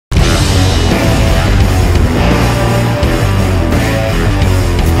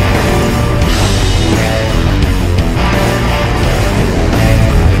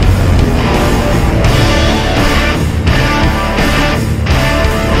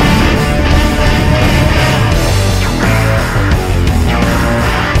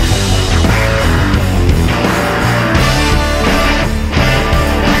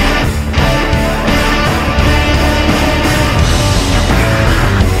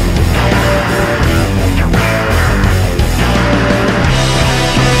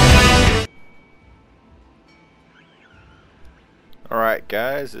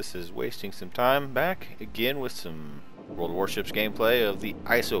guys, this is Wasting Some Time back again with some World of Warships gameplay of the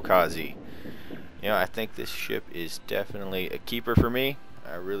Isokaze. You know, I think this ship is definitely a keeper for me.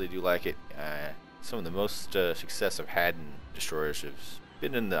 I really do like it. Some of the most success I've had in destroyers has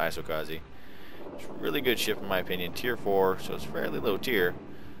been in the Isokaze. It's a really good ship in my opinion, tier 4, so it's fairly low tier,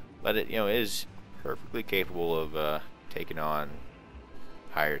 but it is perfectly capable of taking on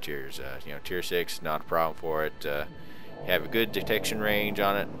higher tiers. Tier 6, not a problem for it. Have a good detection range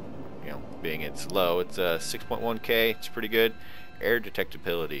on it. Being it's low, it's 6.1k. It's pretty good. Air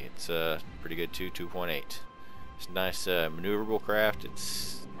detectability, it's pretty good too, 2.8. It's a nice maneuverable craft.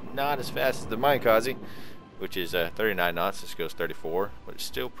 It's not as fast as the Isokaze, which is 39 knots. This goes 34, but it's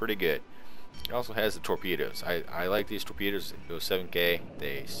still pretty good. It also has the torpedoes. I like these torpedoes. It goes 7k.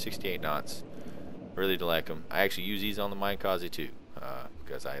 They 68 knots. Really do like them. I actually use these on the Isokaze too,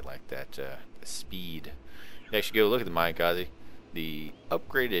 because I like that speed. You actually go look at the Isokaze. The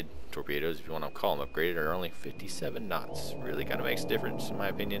upgraded torpedoes, if you want to call them upgraded, are only 57 knots. Really kind of makes a difference in my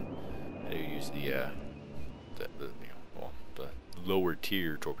opinion. I do use the lower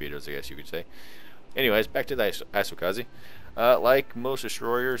tier torpedoes, I guess you could say. Anyways, back to the Isokaze. Like most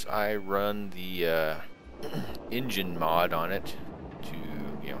destroyers, I run the engine mod on it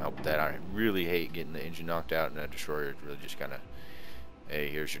to help with that. I really hate getting the engine knocked out in a destroyer. It's really just kind of, hey,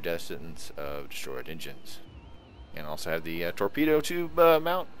 here's your death sentence of destroyed engines. And also have the torpedo tube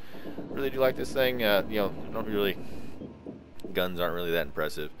mount. Really do like this thing. Don't really, guns aren't really that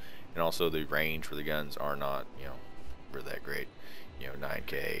impressive, and also the range for the guns are not really that great.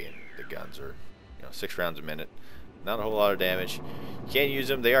 9k, and the guns are 6 rounds a minute. Not a whole lot of damage. You can use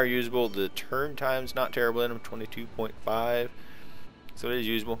them. They are usable. The turn time's not terrible in them, 22.5. So it is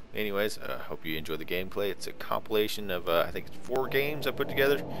usable. Anyways, hope you enjoy the gameplay. It's a compilation of I think it's 4 games I put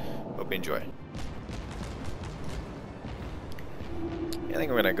together. Hope you enjoy. I think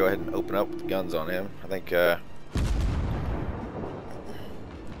we're going to go ahead and open up with the guns on him. I think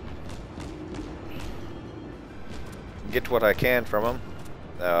get what I can from him.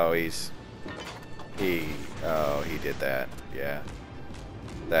 Oh, he did that. Yeah,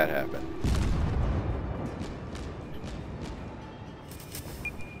 that happened.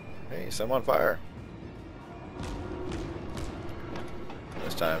 Hey, so I'm on fire.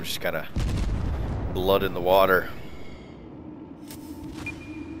 This time, just kind of blood in the water.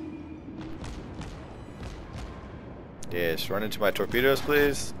 Yes, run into my torpedoes,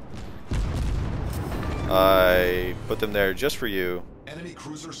 please. I put them there just for you. Enemy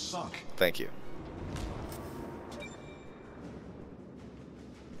cruiser sunk. Thank you.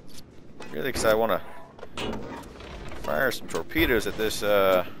 Really excited. I want to fire some torpedoes at this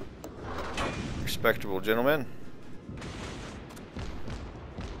respectable gentleman.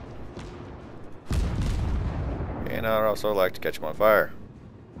 And I'd also like to catch him on fire.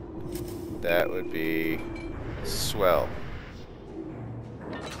 That would be swell.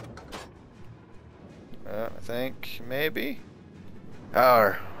 I think maybe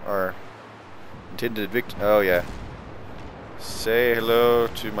our intended victim. Oh yeah. Say hello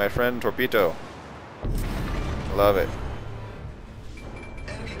to my friend Torpedo. Love it.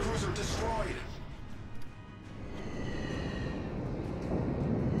 Enemy cruiser destroyed.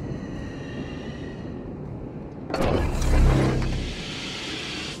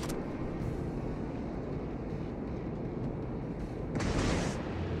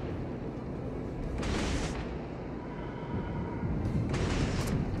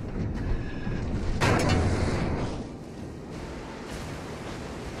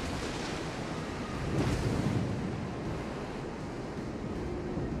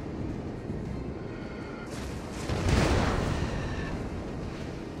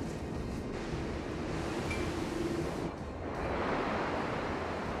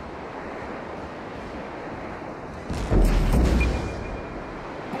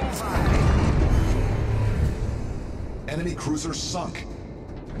 Enemy cruiser sunk.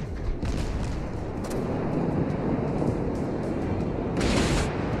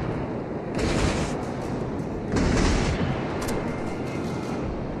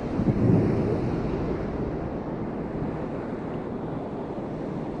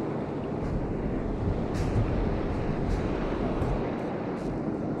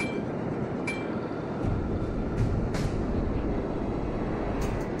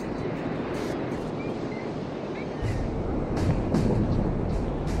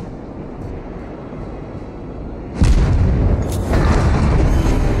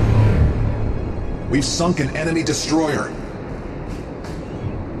 We've sunk an enemy destroyer.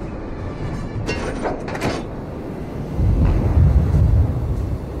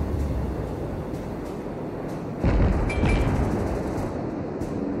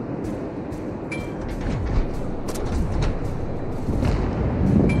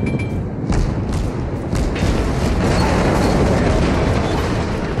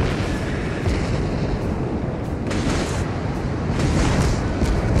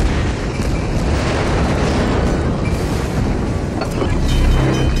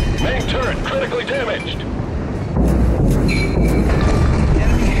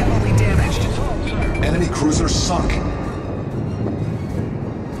 sunk.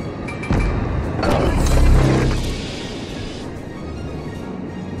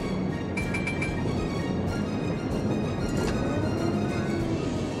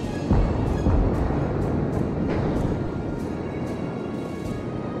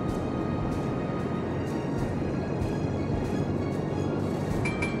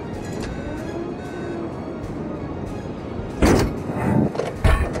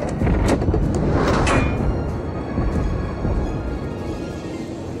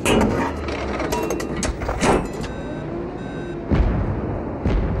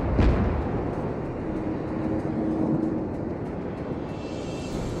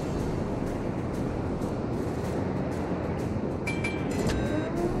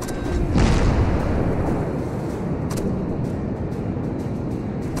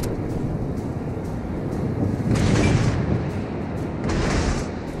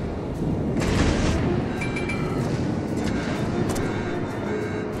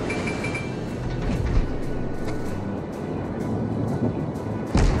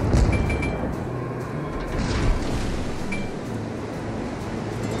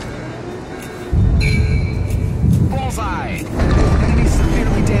 Enemy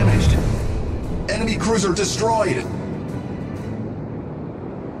severely damaged. Enemy cruiser destroyed.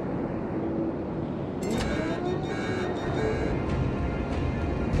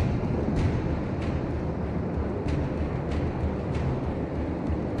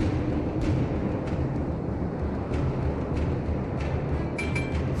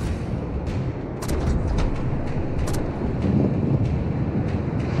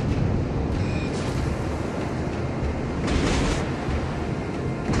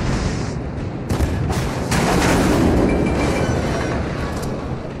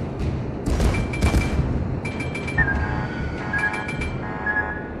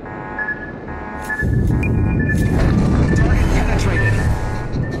 Target penetrated.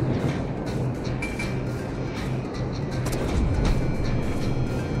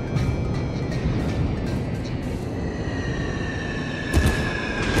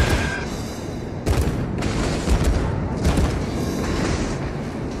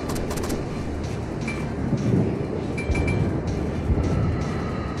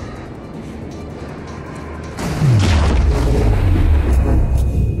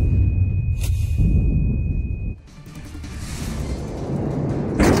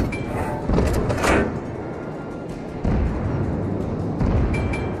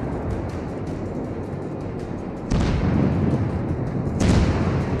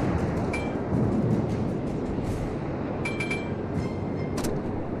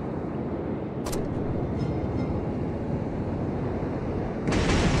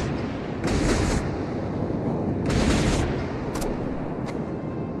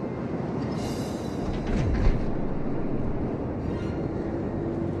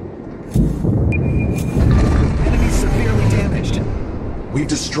 Enemy severely damaged. We've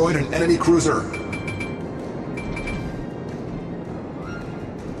destroyed an enemy cruiser.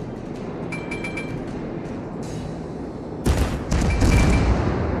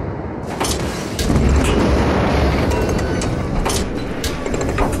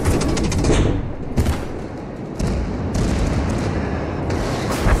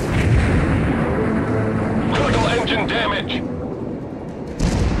 Critical engine damage.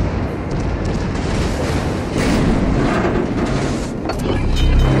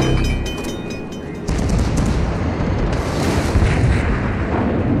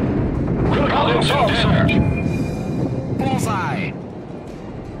 Critical engine damage. Bullseye.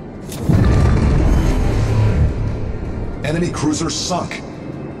 Enemy cruiser sunk.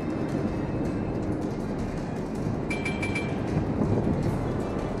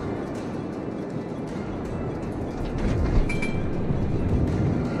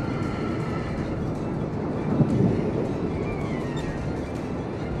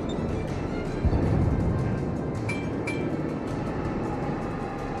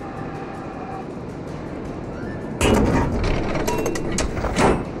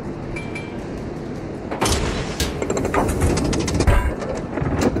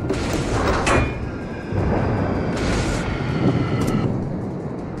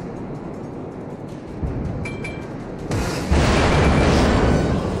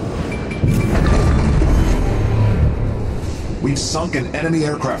 We've sunk an enemy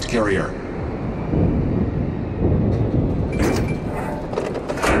aircraft carrier.